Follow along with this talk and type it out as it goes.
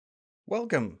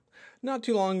Welcome! Not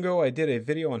too long ago I did a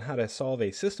video on how to solve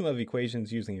a system of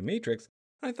equations using a matrix.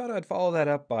 I thought I'd follow that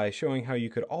up by showing how you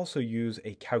could also use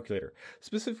a calculator,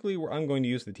 specifically where I'm going to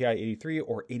use the Ti-83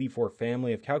 or 84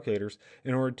 family of calculators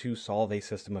in order to solve a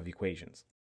system of equations.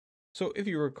 So if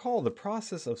you recall, the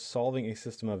process of solving a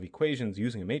system of equations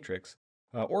using a matrix,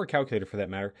 or a calculator for that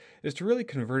matter, is to really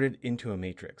convert it into a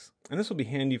matrix. And this will be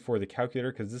handy for the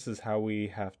calculator because this is how we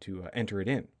have to enter it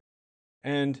in.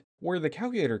 And where the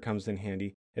calculator comes in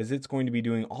handy is it's going to be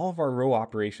doing all of our row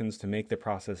operations to make the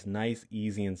process nice,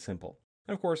 easy, and simple.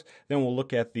 And of course, then we'll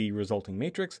look at the resulting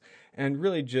matrix and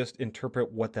really just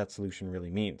interpret what that solution really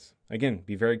means. Again,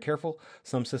 be very careful.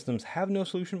 Some systems have no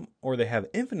solution or they have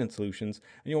infinite solutions,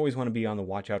 and you always want to be on the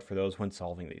watch out for those when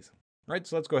solving these. All right,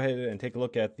 so let's go ahead and take a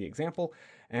look at the example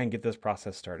and get this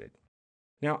process started.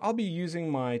 Now, I'll be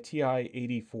using my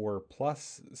Ti-84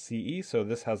 Plus CE, so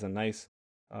this has a nice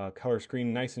color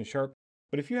screen, nice and sharp.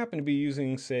 But if you happen to be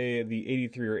using, say, the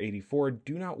 83 or 84,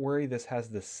 do not worry, this has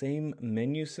the same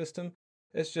menu system.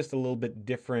 It's just a little bit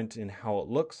different in how it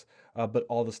looks, but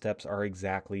all the steps are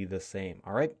exactly the same.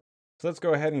 All right, so let's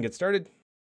go ahead and get started.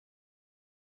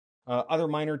 Other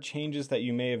minor changes that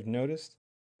you may have noticed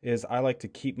is I like to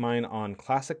keep mine on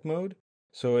classic mode.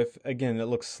 So if, again, it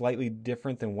looks slightly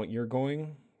different than what you're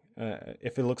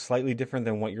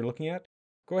looking at,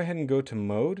 go ahead and go to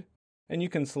mode. And you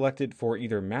can select it for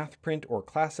either math print or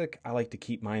classic. I like to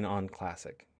keep mine on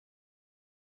classic.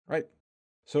 All right,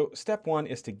 so step one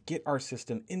is to get our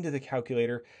system into the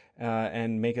calculator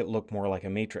and make it look more like a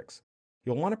matrix.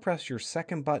 You'll want to press your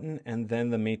second button and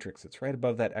then the matrix. It's right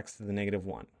above that x to the negative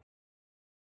 1.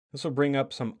 This will bring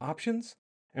up some options,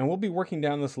 and we'll be working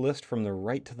down this list from the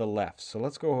right to the left. So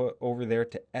let's go over there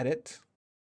to edit.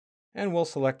 And we'll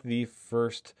select the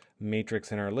first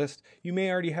matrix in our list. You may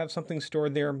already have something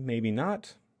stored there, maybe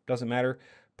not, doesn't matter.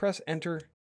 Press enter,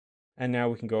 and now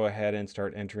we can go ahead and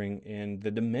start entering in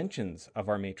the dimensions of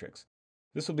our matrix.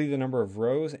 This will be the number of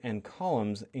rows and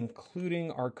columns, including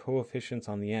our coefficients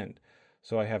on the end.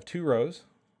 So I have 2 rows,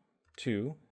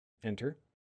 2, enter,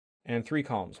 and 3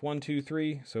 columns, 1, 2,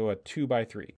 3, so a 2 by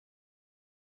 3.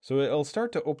 So it'll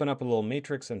start to open up a little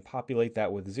matrix and populate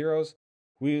that with zeros.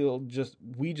 We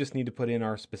just need to put in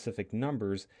our specific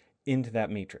numbers into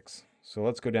that matrix. So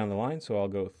let's go down the line. So I'll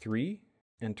go 3,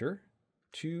 enter,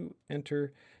 2,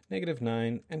 enter,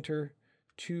 -9, enter,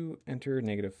 2, enter,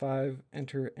 -5,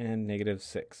 enter, and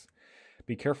 -6.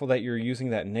 Be careful that you're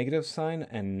using that negative sign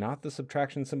and not the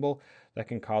subtraction symbol. That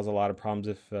can cause a lot of problems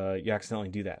if you accidentally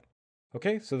do that.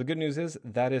 Okay, so the good news is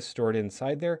that is stored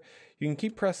inside there. You can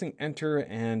keep pressing enter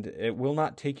and it will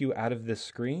not take you out of this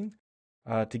screen.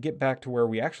 To get back to where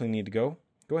we actually need to go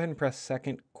ahead and press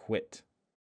second quit.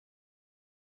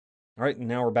 All right,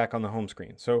 now we're back on the home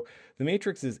screen. So the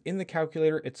matrix is in the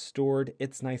calculator, it's stored,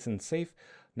 it's nice and safe.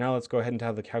 Now let's go ahead and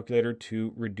tell the calculator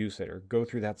to reduce it or go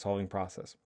through that solving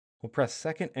process. We'll press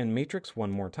second and matrix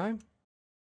one more time.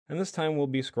 And this time we'll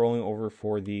be scrolling over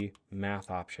for the math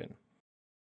option.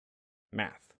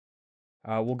 Math.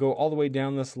 We'll go all the way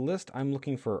down this list. I'm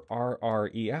looking for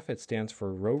rref. It stands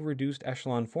for row reduced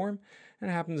echelon form, and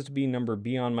it happens to be number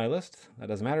B on my list. That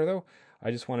doesn't matter though.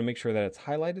 I just want to make sure that it's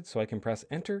highlighted so I can press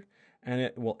enter and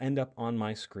it will end up on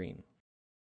my screen.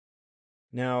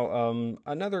 Now,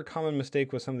 another common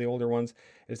mistake with some of the older ones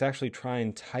is to actually try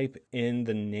and type in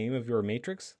the name of your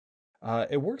matrix.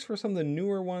 It works for some of the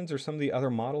newer ones or some of the other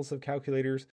models of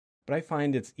calculators, but I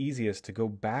find it's easiest to go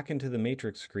back into the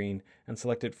matrix screen and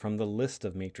select it from the list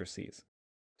of matrices.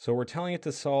 So we're telling it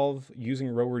to solve using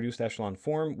row reduced echelon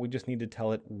form. We just need to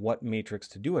tell it what matrix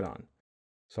to do it on.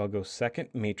 So I'll go second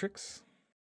matrix.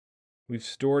 We've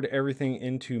stored everything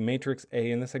into matrix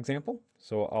A in this example.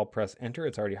 So I'll press enter.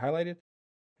 It's already highlighted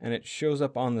and it shows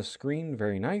up on the screen.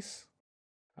 Very nice.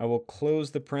 I will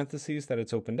close the parentheses that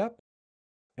it's opened up.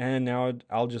 And now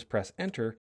I'll just press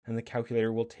enter and the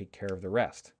calculator will take care of the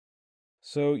rest.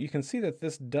 So you can see that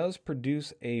this does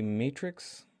produce a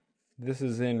matrix. This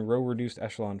is in row reduced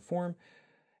echelon form,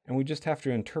 and we just have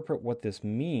to interpret what this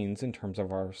means in terms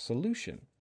of our solution.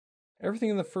 Everything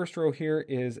in the first row here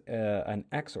is an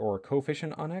x or a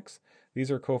coefficient on x.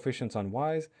 These are coefficients on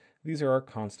y's. These are our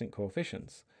constant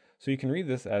coefficients. So you can read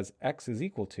this as x is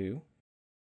equal to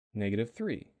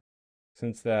 -3,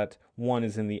 since that 1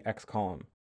 is in the x column.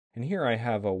 And here I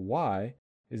have a y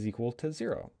is equal to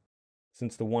 0.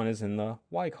 Since the 1 is in the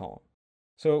y column.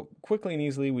 So quickly and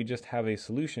easily, we just have a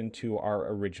solution to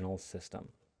our original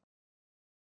system.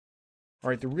 All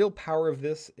right, the real power of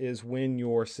this is when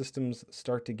your systems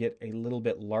start to get a little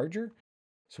bit larger.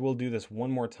 So we'll do this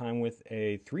one more time with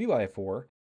a 3x4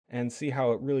 and see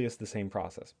how it really is the same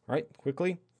process. All right,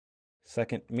 quickly,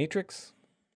 second matrix,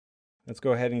 Let's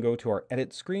go ahead and go to our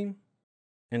edit screen,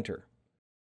 enter.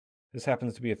 This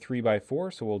happens to be a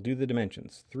 3x4, so we'll do the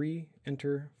dimensions. 3,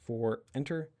 enter, 4,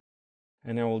 enter.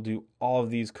 And now we'll do all of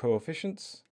these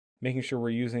coefficients, making sure we're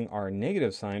using our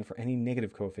negative sign for any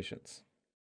negative coefficients.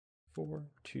 4,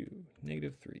 2,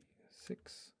 negative 3,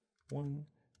 6, 1,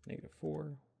 negative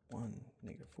 4, 1,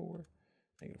 negative 4,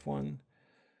 negative 1.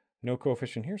 No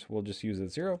coefficient here, so we'll just use a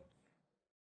 0,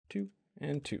 2,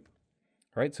 and 2.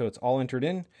 All right, so it's all entered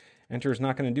in. Enter is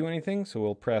not going to do anything, so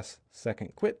we'll press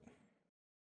second quit.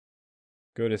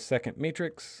 Go to second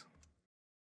matrix.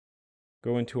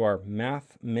 Go into our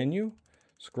math menu.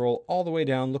 Scroll all the way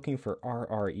down looking for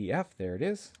rref. There it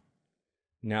is.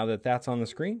 Now that that's on the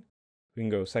screen, we can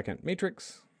go second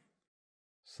matrix.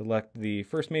 Select the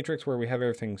first matrix where we have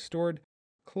everything stored.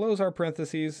 Close our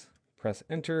parentheses. Press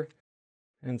enter.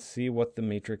 And see what the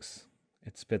matrix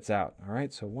it spits out. All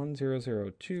right, so 1, 0,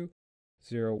 0, 2,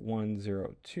 0, 1,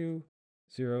 0, 2,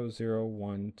 0, 0,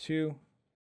 1, 2.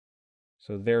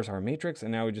 So there's our matrix,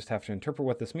 and now we just have to interpret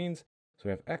what this means. So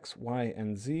we have x, y,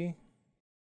 and z.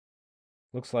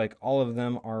 Looks like all of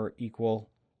them are equal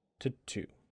to 2.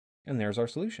 And there's our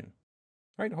solution.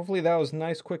 All right, hopefully that was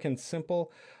nice, quick, and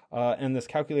simple. And this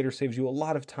calculator saves you a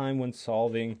lot of time when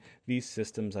solving these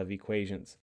systems of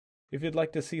equations. If you'd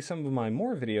like to see some of my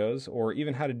more videos, or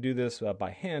even how to do this by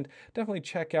hand, definitely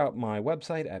check out my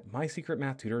website at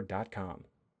MySecretMathTutor.com.